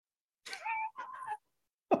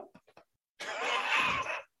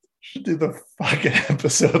should do the fucking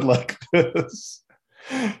episode like this.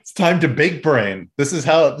 It's time to big brain. This is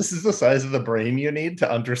the size of the brain you need to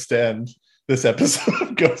understand this episode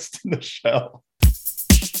of Ghost in the Shell.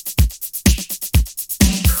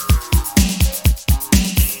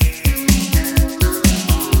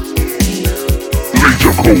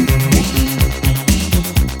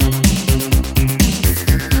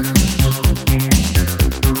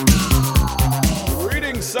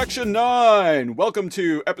 Section 9. Welcome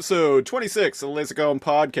to episode 26 of the Laser Comb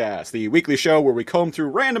Podcast, the weekly show where we comb through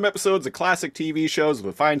random episodes of classic TV shows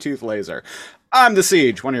with a fine-tooth laser. I'm The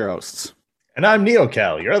Siege, one of your hosts. And I'm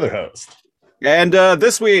NeoCal, your other host. And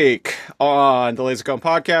this week on the Laser Comb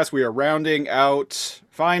Podcast, we are rounding out,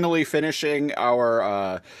 finally finishing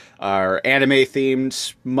our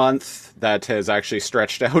anime-themed month that has actually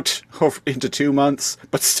stretched out into 2 months,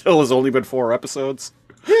 but still has only been 4 episodes.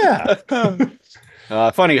 Yeah.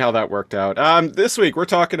 Funny how that worked out. This week we're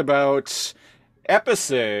talking about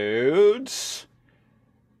episode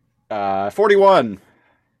 41.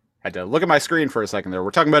 Had to look at my screen for a second there.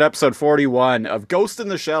 We're talking about episode 41 of Ghost in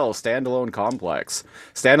the Shell Standalone Complex.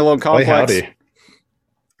 Standalone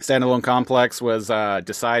Complex was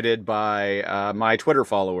decided by my Twitter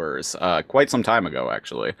followers quite some time ago,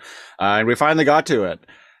 actually. And we finally got to it.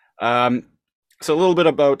 So a little bit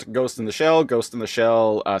about Ghost in the Shell. Ghost in the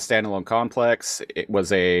Shell Standalone Complex. It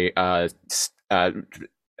was a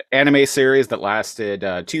anime series that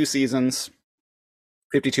lasted 2 seasons,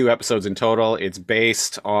 52 episodes in total. It's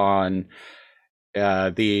based on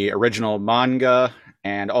the original manga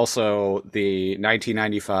and also the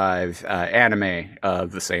 1995 anime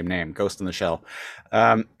of the same name, Ghost in the Shell.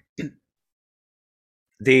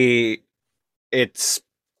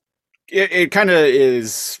 It kind of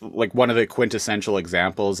is like one of the quintessential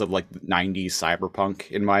examples of like 90s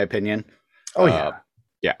cyberpunk, in my opinion. Oh, yeah.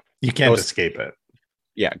 Yeah. You can't escape it.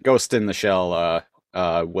 Yeah. Ghost in the Shell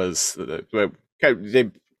was the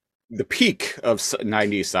peak of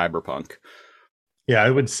 90s cyberpunk. Yeah, I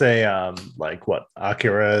would say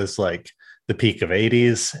Akira is like the peak of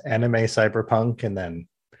 80s anime cyberpunk, and then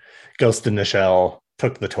Ghost in the Shell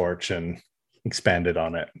took the torch and expanded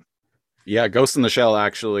on it. Yeah, Ghost in the Shell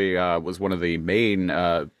actually was one of the main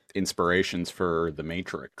inspirations for The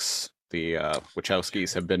Matrix. The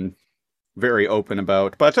Wachowskis have been very open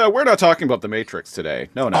about, but we're not talking about The Matrix today.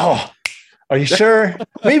 No. Oh, are you sure?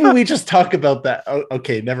 Maybe we just talk about that. Oh,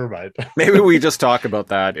 okay, never mind. Maybe we just talk about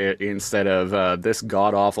that instead of this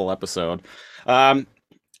god-awful episode.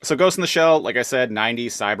 So Ghost in the Shell, like I said,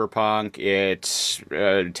 90s cyberpunk.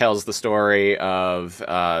 It tells the story of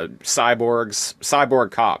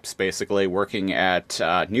cyborg cops, basically, working at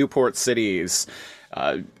Newport City's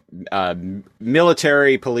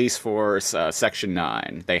military police force, Section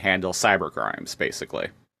 9. They handle cyber crimes, basically.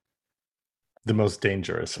 The most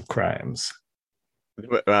dangerous of crimes.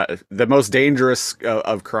 The most dangerous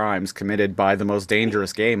of crimes committed by the most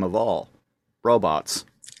dangerous game of all. Robots.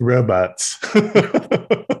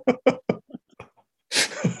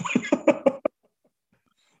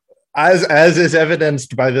 As is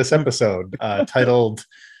evidenced by this episode, titled,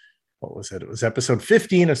 what was it? It was episode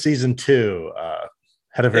 15 of season 2.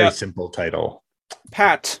 Had a very simple title.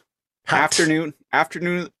 Pat. Afternoon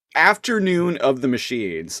of the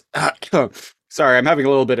Machines. Sorry, I'm having a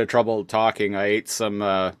little bit of trouble talking. I ate some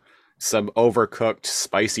overcooked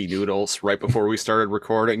spicy noodles right before we started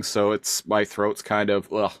recording, so my throat's kind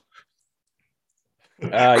of ugh.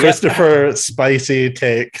 Christopher Spicy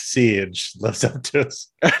Take Siege lives up to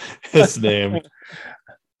his name.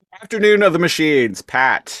 Afternoon of the Machines,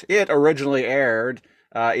 Pat. It originally aired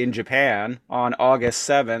in Japan on August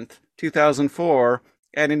 7th, 2004,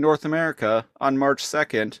 and in North America on March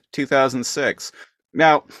 2nd, 2006.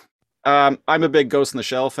 Now, I'm a big Ghost in the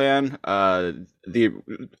Shell fan. I've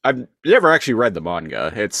never actually read the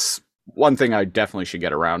manga. It's one thing I definitely should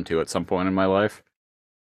get around to at some point in my life.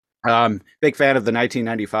 Big fan of the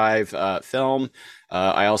 1995 film.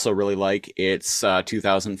 I also really like its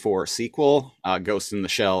 2004 sequel, Ghost in the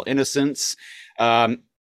Shell Innocence.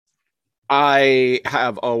 I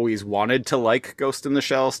have always wanted to like Ghost in the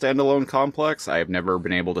Shell Standalone Complex. I have never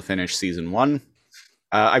been able to finish season 1.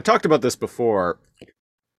 I've talked about this before.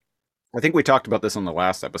 I think we talked about this on the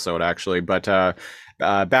last episode, actually, but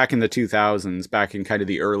back in the 2000s, back in kind of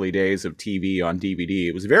the early days of TV on DVD,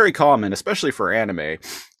 it was very common, especially for anime,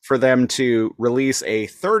 for them to release a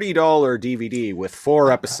 $30 DVD with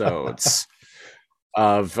 4 episodes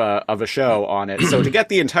of a show on it. So to get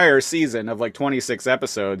the entire season of like 26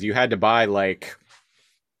 episodes, you had to buy like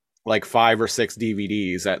 5 or 6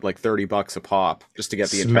 DVDs at like $30 a pop just to get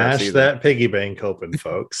the entire season. Smash that piggy bank open,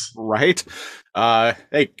 folks. Right?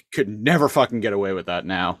 They could never fucking get away with that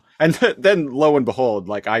now. And then lo and behold,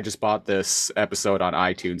 like I just bought this episode on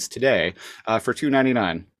iTunes today for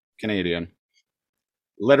 $2.99 Canadian.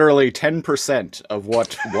 Literally 10% of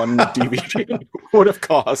what one DVD would have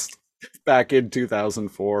cost back in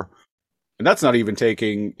 2004. And that's not even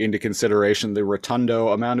taking into consideration the rotundo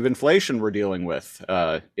amount of inflation we're dealing with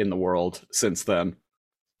in the world since then.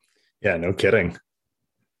 Yeah, no kidding.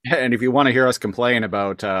 And if you want to hear us complain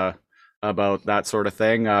about that sort of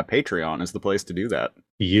thing, Patreon is the place to do that.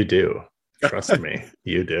 You do. Trust me,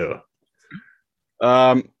 you do.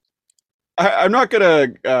 I'm not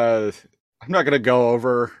gonna go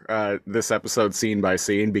over this episode scene by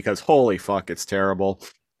scene because holy fuck, it's terrible.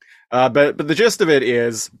 But the gist of it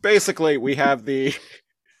is basically we have the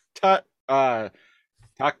Tachikoma.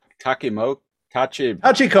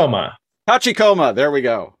 There we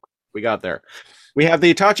go. We got there. We have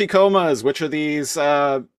the Tachikomas, which are these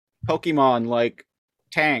Pokemon like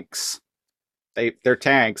tanks. They're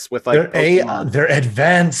tanks with like they're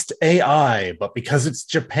advanced AI, but because it's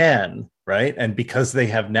Japan, right? And because they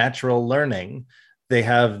have natural learning, they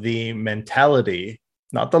have the mentality,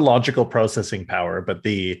 not the logical processing power, but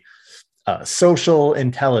the social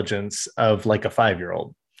intelligence of like a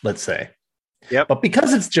 5-year-old, let's say. Yep. But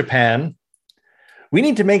because it's Japan, we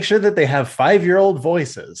need to make sure that they have 5-year-old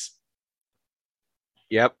voices.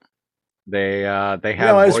 Yep. They have.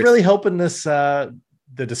 I was really hoping this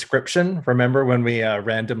the description. Remember when we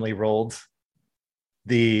randomly rolled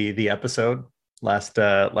the episode last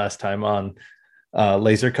time on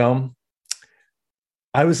Lasercomb?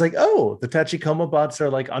 I was like, oh, the Tachikoma bots are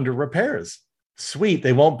like under repairs. Sweet,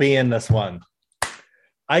 they won't be in this one.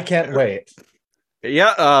 I can't wait.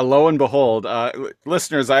 Yeah, lo and behold,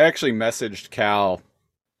 listeners, I actually messaged Cal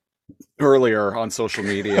earlier on social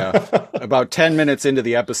media about 10 minutes into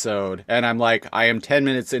the episode, and I'm like, I am 10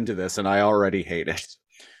 minutes into this, and I already hate it.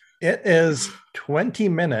 It is 20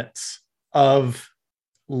 minutes of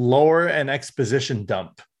lore and exposition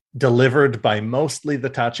dump delivered by mostly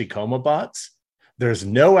the Tachikoma bots. There's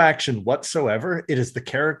no action whatsoever. It is the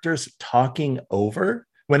characters talking over.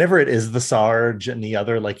 Whenever it is the Sarge and the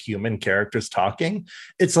other like human characters talking,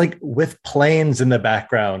 it's like with planes in the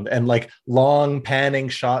background and like long panning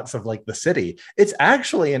shots of like the city. It's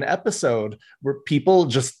actually an episode where people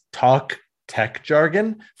just talk tech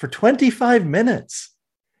jargon for 25 minutes.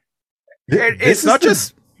 It's not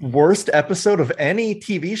just worst episode of any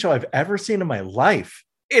TV show I've ever seen in my life.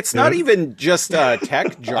 It's not even just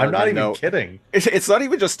tech jargon. I'm not even kidding. It's not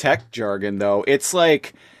even just tech jargon, though. It's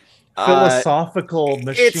like philosophical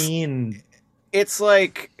machine. It's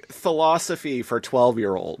like philosophy for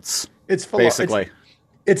 12-year-olds. It's basically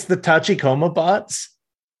it's the Tachikoma bots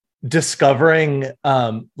discovering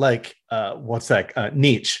what's that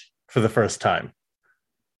Nietzsche for the first time.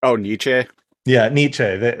 Oh, Nietzsche. Yeah,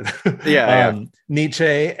 Nietzsche. Yeah. Nietzsche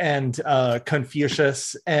and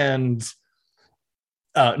Confucius and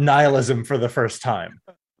nihilism for the first time.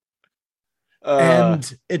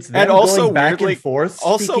 And it's them also going back and forth,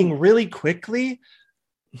 speaking really quickly.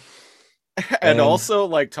 And also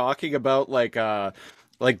like talking about like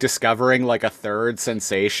discovering like a third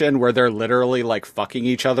sensation where they're literally like fucking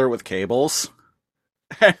each other with cables.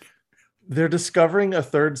 They're discovering a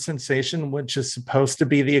third sensation, which is supposed to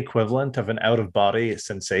be the equivalent of an out-of-body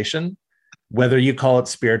sensation. Whether you call it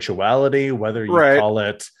spirituality, whether you call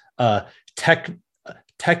it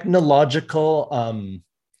technological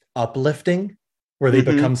uplifting, where they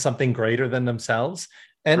become something greater than themselves.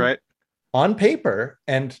 And on paper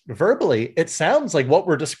and verbally, it sounds like what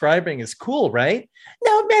we're describing is cool, right?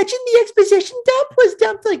 Now imagine the exposition dump was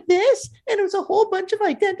dumped like this, and it was a whole bunch of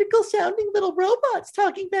identical sounding little robots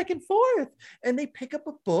talking back and forth. And they pick up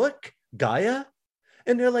a book, Gaia,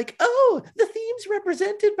 and they're like, oh, the themes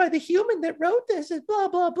represented by the human that wrote this is blah,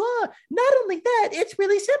 blah, blah. Not only that, it's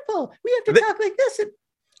really simple. We have to talk like this. And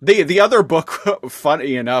the other book,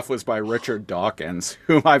 funny enough, was by Richard Dawkins,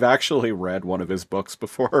 whom I've actually read one of his books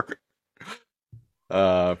before.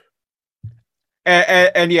 And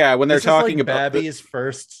yeah, when they're talking like about Babby's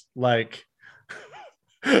first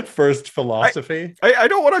philosophy. I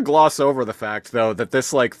don't want to gloss over the fact, though, that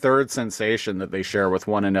this like third sensation that they share with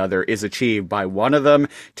one another is achieved by one of them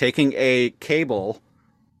taking a cable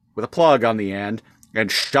with a plug on the end and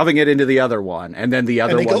shoving it into the other one, and then the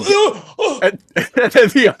other one, and then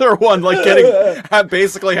the other one like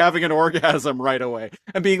basically having an orgasm right away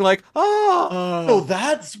and being like, oh,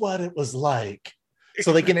 that's what it was like.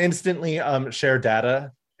 So they can instantly share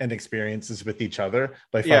data and experiences with each other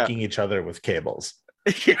by fucking each other with cables.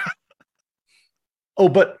 Yeah. Oh,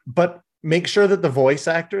 but make sure that the voice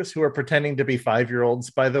actors who are pretending to be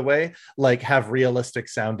 5-year-olds, by the way, like have realistic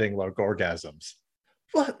sounding like orgasms.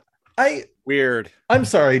 What? I Weird. I'm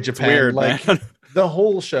sorry, It's Japan. weird, man. Like the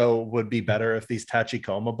whole show would be better if these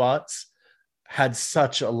Tachikoma bots had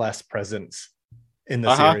such a less presence in the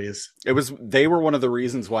Uh-huh. series. They were one of the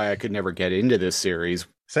reasons why I could never get into this series.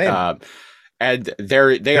 Same. Uh, and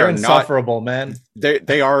they They're are not insufferable, man.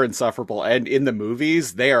 they are insufferable. And in the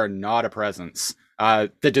movies, they are not a presence.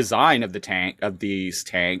 The design of these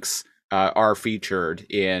tanks are featured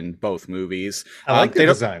in both movies. I like the They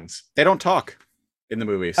don't designs. they don't talk in the I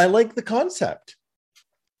movies. like the concept,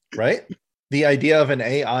 right? The idea of an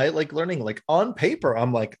AI like learning, like on paper,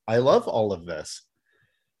 I'm like, I love all of this.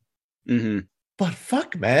 Mm-hmm. But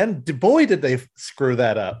fuck, man, boy, did they screw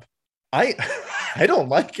that up. I I don't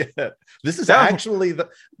like it. This is No, actually the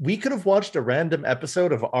we could have watched a random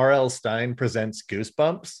episode of R.L. Stein presents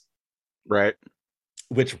Goosebumps, right.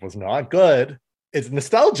 which was not good. It's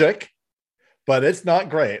nostalgic, but it's not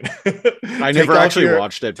great. I take never off actually your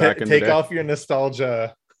watched it back in the take day. off your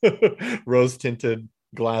nostalgia rose tinted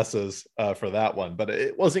glasses for that one, but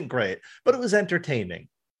it wasn't great. But it was entertaining.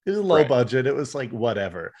 It was low Right. budget. It was like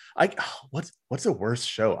whatever. What's a worse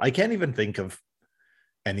show? I can't even think of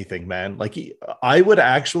anything, man. Like I would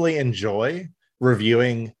actually enjoy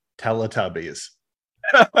reviewing Teletubbies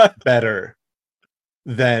better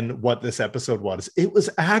than what this episode was. It was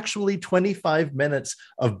actually 25 minutes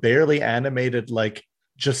of barely animated, like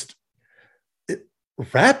just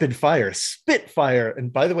rapid fire, spitfire.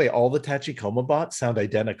 And by the way, all the Tachikoma bots sound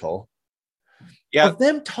identical Yeah. of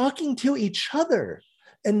them talking to each other.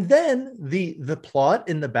 And then the plot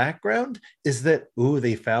in the background is that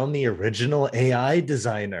they found the original AI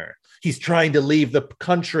designer. He's trying to leave the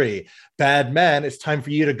country. Bad man, it's time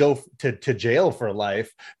for you to go to jail for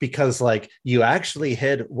life because like you actually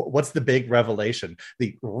hid what's the big revelation?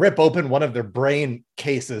 They rip open one of their brain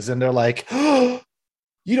cases and they're like, oh,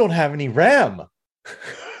 you don't have any RAM.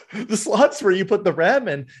 The slots where you put the RAM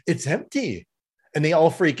in, it's empty. And they all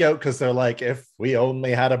freak out because they're like, if we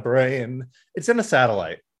only had a brain, it's in a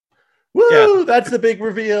satellite. Yeah. Woo, that's the big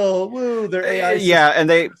reveal. Woo, their AI Yeah,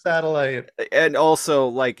 and satellite. also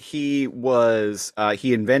like he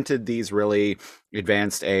invented these really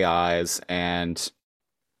advanced AIs and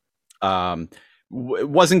um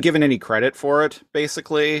wasn't given any credit for it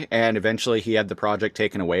basically, and eventually he had the project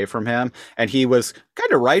taken away from him, and he was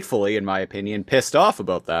kind of rightfully, in my opinion, pissed off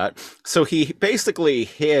about that. So he basically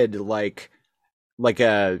hid like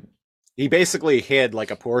a he basically hid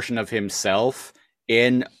like a portion of himself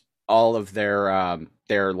in all of their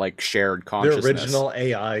like shared Their consciousness. original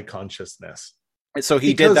AI consciousness. So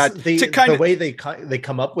he did Because that to kind the of way they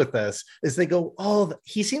come up with this is they go, oh,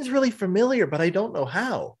 he seems really familiar, but I don't know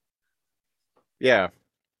how. yeah.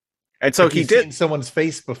 And so Like he he's did seen someone's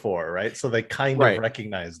face before, right? So they kind of right.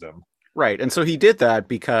 recognized him. Right. And so he did that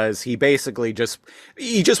because he basically just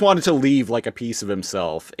wanted to leave like a piece of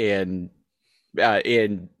himself in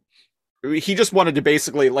he just wanted to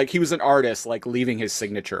basically like he was an artist like leaving his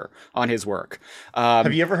signature on his work.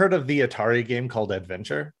 Have you ever heard of the Atari game called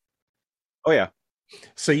Adventure? Oh yeah.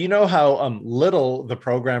 So you know how little the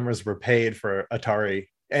programmers were paid for Atari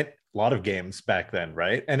and a lot of games back then,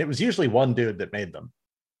 right? And it was usually one dude that made them.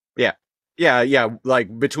 Yeah. Yeah,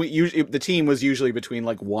 like between usually the team was usually between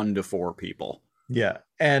like 1 to 4 people. Yeah,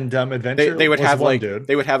 and Adventure They would was have one like dude.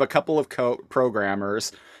 they would have a couple of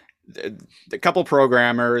programmers, a couple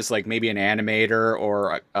programmers, like maybe an animator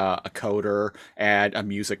or a coder and a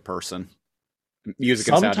music and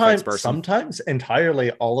sound effects person. Sometimes entirely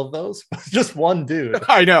all of those was just one dude,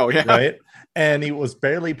 I know, yeah. right? And he was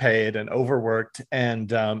barely paid and overworked and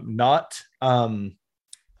not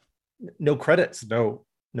no credits,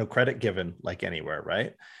 no credit given like anywhere,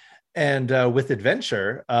 right? And with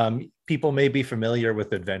Adventure, people may be familiar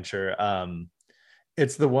with Adventure.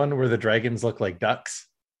 It's the one where the dragons look like ducks.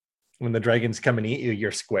 When the dragons come and eat you,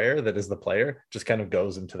 your square that is the player just kind of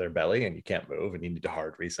goes into their belly and you can't move and you need to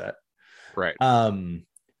hard reset. Right.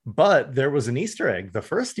 But there was an Easter egg, the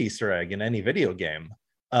first Easter egg in any video game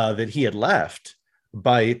that he had left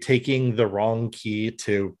by taking the wrong key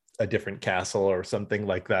to a different castle or something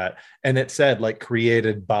like that. And it said like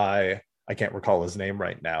created by, I can't recall his name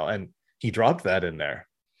right now. And he dropped that in there.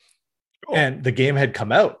 Oh. And the game had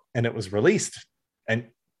come out and it was released. And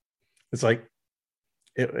it's like,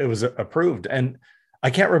 it was approved. And I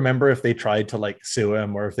can't remember if they tried to like sue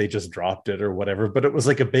him or if they just dropped it or whatever, but it was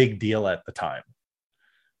like a big deal at the time.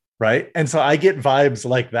 Right. And so I get vibes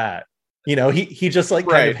like that. You know, he just like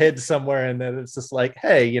kind of hid somewhere and then it's just like,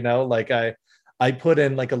 hey, you know, like I put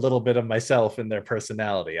in like a little bit of myself in their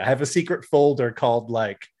personality. I have a secret folder called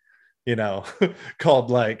like, you know,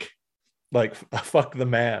 called like like fuck the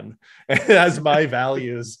man. It has my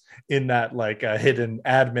values in that like a hidden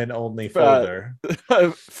admin only Uh, folder.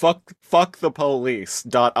 fuck the police.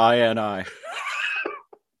 .ini.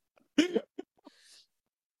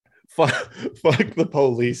 Fuck the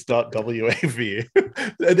police.wav.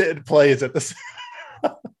 And it plays at the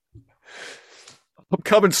I'm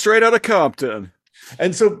coming straight out of Compton.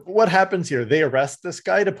 and so what happens here? They arrest this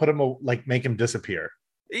guy to put him like make him disappear.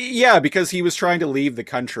 Yeah, because he was trying to leave the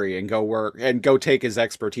country and go work and go take his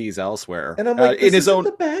expertise elsewhere. And I'm like, In this his isn't own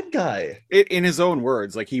the bad guy. in his own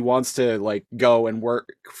words, like he wants to like go and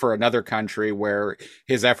work for another country where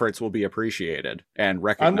his efforts will be appreciated and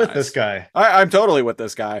I'm with this recognized. guy. I'm totally with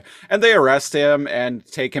this guy. And they arrest him and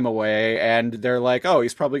take him away, and they're like, oh,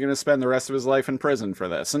 he's probably going to spend the rest of his life in prison for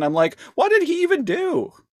this. And I'm like, what did he even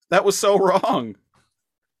do? That was so wrong.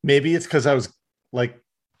 Maybe it's because I was like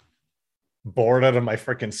bored out of my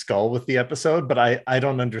freaking skull with the episode, but I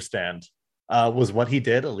don't understand. Was what he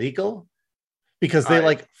did illegal? Because they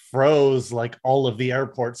like froze like all of the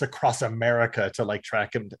airports across America to like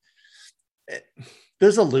track him.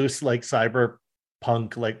 There's a loose like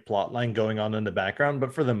cyberpunk like plot line going on in the background,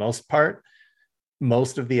 but for the most part,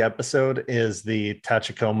 most of the episode is the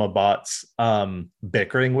Tachikoma bots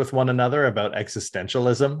bickering with one another about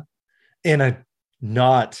existentialism in a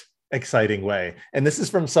not exciting way. And this is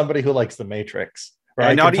from somebody who likes the Matrix, where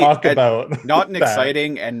And I can talk about not an that.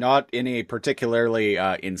 exciting and not in a particularly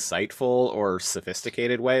insightful or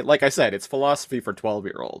sophisticated way. Like I said, it's philosophy for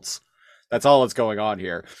 12-year-olds. That's all that's going on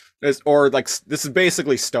here. Or like this is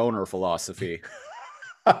basically stoner philosophy.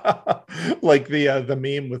 Like the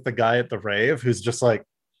meme with the guy at the rave who's just like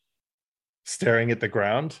staring at the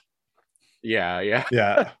ground. Yeah.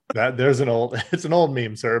 Yeah, that there's an old it's an old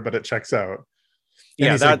meme, sir, but it checks out. And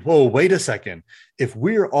Yeah, he's like, whoa, wait a second. If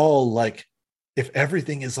we're all like, if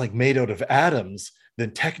everything is like made out of atoms,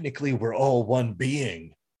 then technically we're all one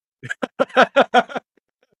being.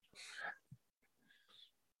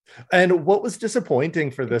 And what was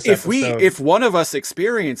disappointing for this episode? if one of us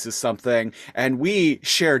experiences something and we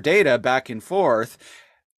share data back and forth,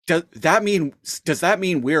 does that mean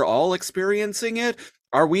we're all experiencing it?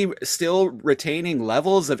 Are we still retaining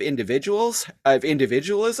levels of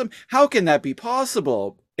individualism? How can that be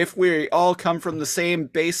possible if we all come from the same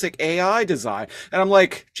basic AI design? And I'm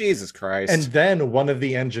like, Jesus Christ. And then one of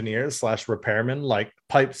the engineers slash repairmen like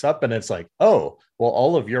pipes up and it's like, oh, well,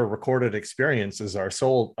 all of your recorded experiences are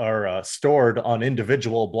stored on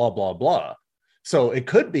individual blah blah blah. So it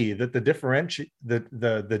could be that the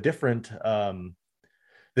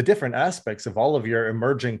different aspects of all of your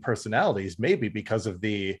emerging personalities, maybe because of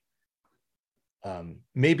the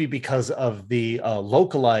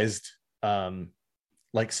localized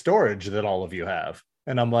like storage that all of you have.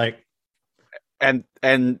 And I'm like, and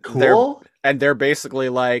cool. they're basically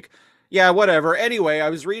like, yeah, whatever. Anyway, I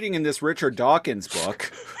was reading in this Richard Dawkins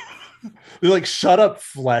book. They're like, shut up,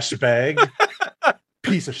 flesh bag.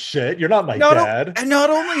 Piece of shit. You're not my dad. And not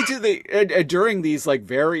only do they during these like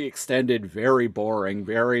very extended, very boring,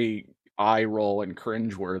 very eye roll and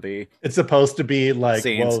cringeworthy. It's supposed to be like,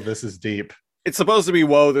 scenes. whoa, this is deep. It's supposed to be,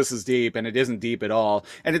 whoa, this is deep, and it isn't deep at all.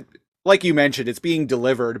 And it, like you mentioned, it's being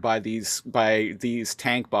delivered by these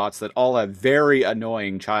tank bots that all have very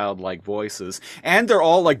annoying childlike voices, and they're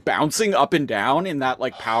all like bouncing up and down in that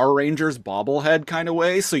like Power Rangers bobblehead kind of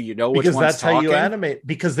way, so you know which because one's that's talking. how you animate.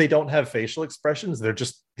 Because they don't have facial expressions; they're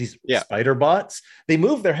just these spider bots. They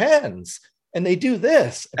move their hands and they do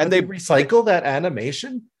this, and they recycle that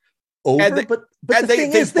animation over. But the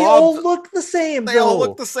thing is, they all look the same. They all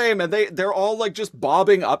look the same, and they're all like just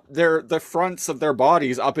bobbing up the fronts of their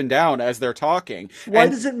bodies up and down as they're talking. Why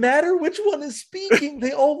does it matter which one is speaking?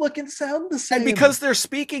 They all look and sound the same. And because they're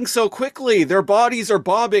speaking so quickly, their bodies are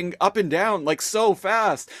bobbing up and down like so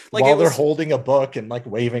fast. Like while they're holding a book and like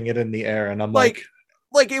waving it in the air, and I'm like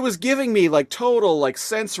it was giving me like total like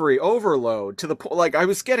sensory overload to the point like I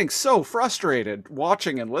was getting so frustrated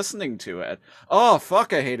watching and listening to it. Oh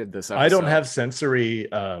fuck, I hated this episode. I don't have sensory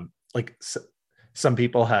some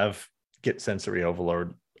people get sensory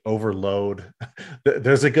overload.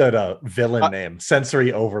 There's a good villain name,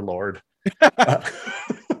 sensory overlord.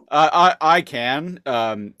 I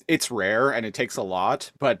can. It's rare and it takes a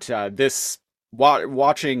lot, but this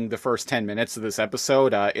watching the first 10 minutes of this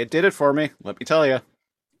episode, it did it for me. Let me tell you.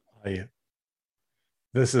 I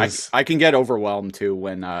can get overwhelmed too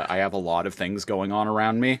when I have a lot of things going on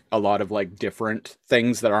around me. A lot of like different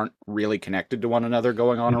things that aren't really connected to one another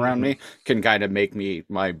going on around me can kind of make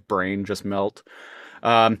my brain just melt.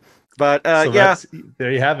 But yeah,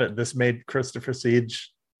 there you have it. This made Christopher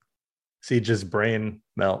Siege's brain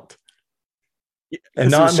melt. And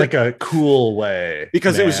Because it not was in just, like a cool way,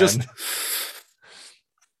 because it was just man.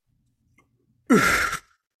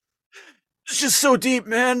 it's just so deep,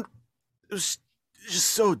 man. It was just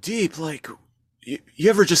so deep. Like, you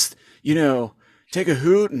ever just, take a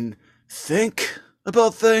hoot and think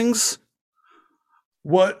about things?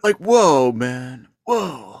 What Like, whoa, man.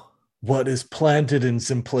 Whoa. what is planted in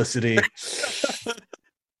simplicity?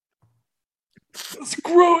 Let's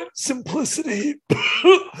grow in simplicity.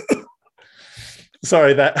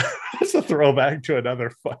 Sorry, that's a throwback to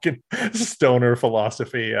another fucking stoner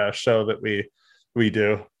philosophy show that we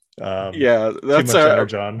do. Yeah, Too that's much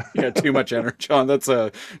energy on. too much energy, John. That's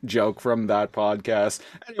a joke from that podcast.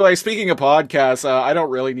 Anyway, speaking of podcasts, I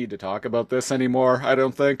don't really need to talk about this anymore. I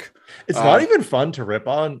don't think. It's not Um, even fun to rip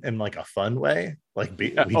on in like a fun way, like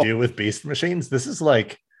we no. do with Beast Machines. This is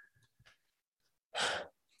like,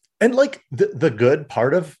 and like the good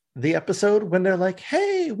part of the episode when they're like,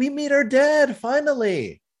 "Hey, we meet our dad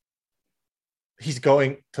finally." He's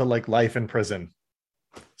going to like life in prison.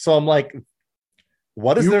 So I'm like,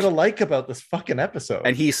 what is You there to like about this fucking episode?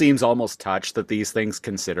 and he seems almost touched that these things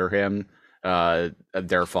consider him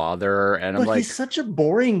their father, and I'm But he's like, such a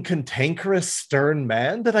boring, cantankerous, stern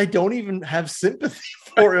man that I don't even have sympathy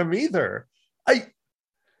for him either. I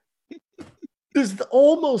There's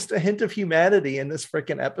almost a hint of humanity in this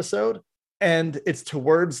freaking episode, and it's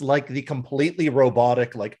towards like the completely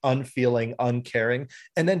robotic, like unfeeling, uncaring.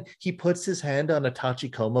 And then he puts his hand on a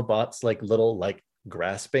Tachikoma bot's like little like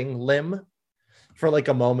grasping limb for like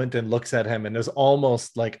a moment and looks at him, and there's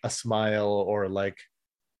almost like a smile or like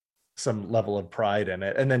some level of pride in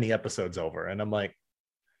it. And then the episode's over, and I'm like,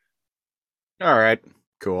 all right,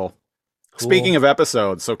 cool. Speaking cool. of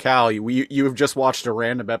episodes, so Cal, you have just watched a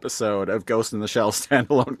random episode of Ghost in the Shell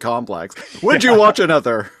standalone complex. Would you Yeah. watch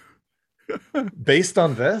another? Based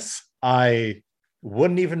on this, I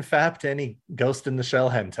wouldn't even fap to any Ghost in the Shell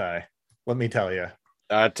hentai. Let me tell you.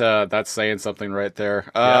 That's saying something right there.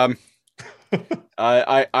 Yep.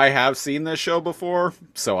 I have seen this show before,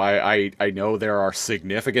 so I know there are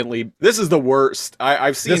significantly. This is the worst.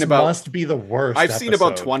 This must be the worst I've seen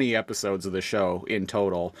about episode. 20 episodes of the show in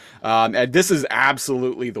total, and this is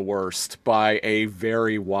absolutely the worst by a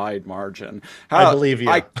very wide margin. I How believe you.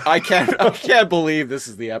 I can't believe this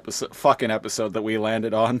is the fucking episode that we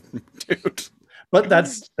landed on, dude. But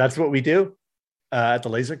that's what we do at the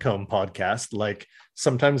Laser Comb podcast. Like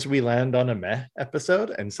sometimes we land on a meh episode,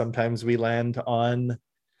 and sometimes we land on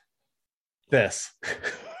this.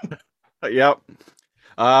 Yep.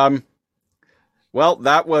 Um. Well,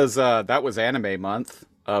 that was anime month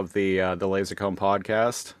of the Lasercomb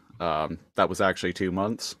podcast. That was actually 2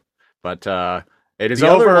 months, but it is The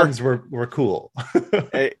other over. ones were cool.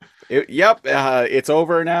 Yep, it's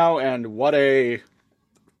over now, and what a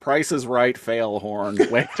Price is Right fail horn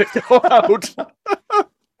way to go out.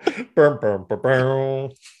 Burm, burm, burm,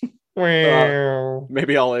 burm. Uh, Wow.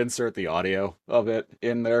 Maybe I'll insert the audio of it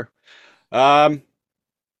in there. Um,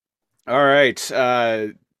 all right.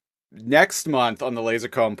 Next month on the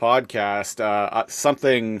Lasercomb podcast,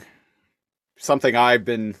 something I've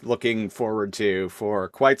been looking forward to for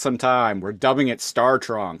quite some time. We're dubbing it Star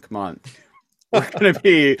Trunk month. We're going to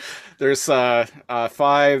be there's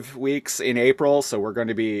 5 weeks in April, so we're going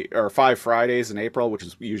to be or 5 Fridays in April, which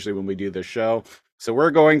is usually when we do this show. So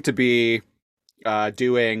we're going to be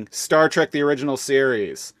doing Star Trek: The Original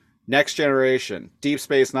Series, Next Generation, Deep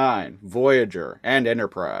Space Nine, Voyager, and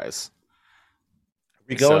Enterprise.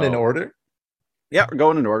 We going in So order? yeah, we're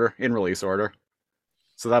going in order, in release order.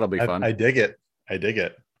 So that'll be fun. I dig it. I dig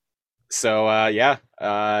it. So yeah,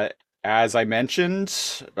 as I mentioned,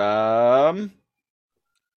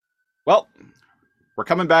 well, we're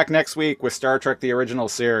coming back next week with Star Trek: The Original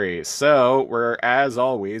Series. So we're, as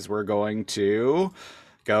always, we're going to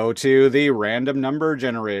go to the random number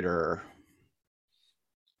generator.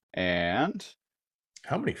 And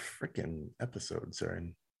How many freaking episodes are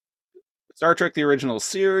in? Star Trek: The Original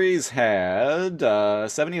Series had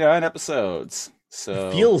 79 episodes. It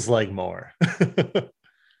So, feels like more.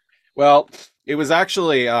 well, it was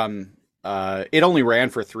actually it only ran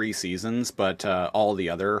for 3 seasons, but all the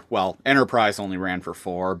other, well, Enterprise only ran for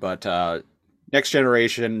 4, but Next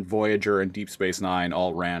Generation, Voyager, and Deep Space Nine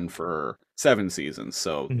all ran for 7 seasons.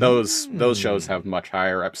 So those shows Mm. have much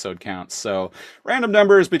higher episode counts. So random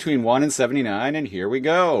numbers between 1 and 79, and here we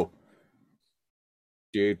go.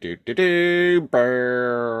 Do do do do.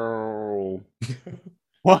 Burr.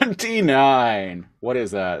 29. What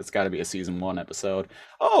is that? It's got to be a season 1 episode.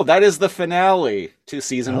 Oh, that is the finale to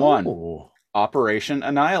season 1, Oh, Operation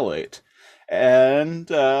Annihilate. And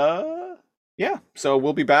yeah, so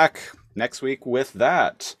we'll be back next week with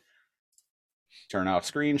that. Turn off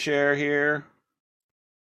screen share here.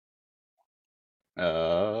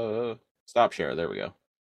 Stop share. There we go.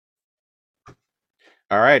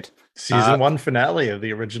 All right. Season 1 finale of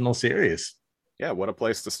the original series. Yeah, what a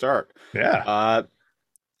place to start. Yeah.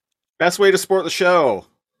 Best way to support the show.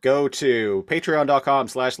 Go to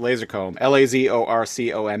patreon.com/lazorcomb,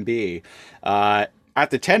 LAZORCOMB. At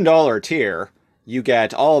the $10 tier, you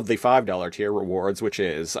get all of the $5 tier rewards, which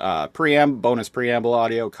is bonus preamble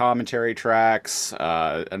audio, commentary tracks,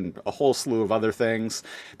 and a whole slew of other things.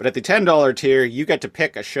 But at the $10 tier, you get to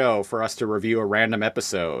pick a show for us to review a random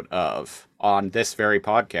episode of on this very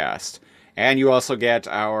podcast. And you also get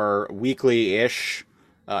our weekly-ish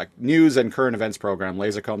news and current events program,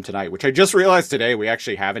 Lasercomb Tonight, which I just realized today we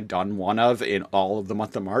actually haven't done one of in all of the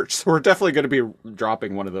month of March. So we're definitely going to be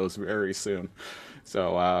dropping one of those very soon.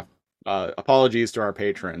 So apologies to our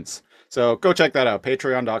patrons. So go check that out,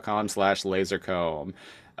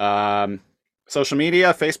 patreon.com/lasercomb. Social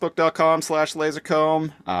media,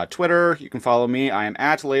 facebook.com/lasercomb. Twitter, you can follow me. I am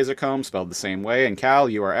at lasercomb, spelled the same way. And Cal,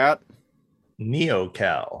 you are at?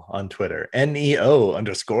 NeoCal on Twitter, NEO_KAL.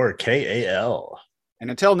 And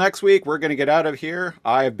until next week, we're going to get out of here.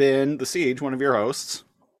 I've been The Siege, one of your hosts.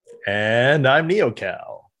 And I'm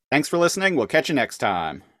NeoCal. Thanks for listening. We'll catch you next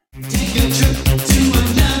time. Take a trip to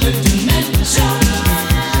another dimension.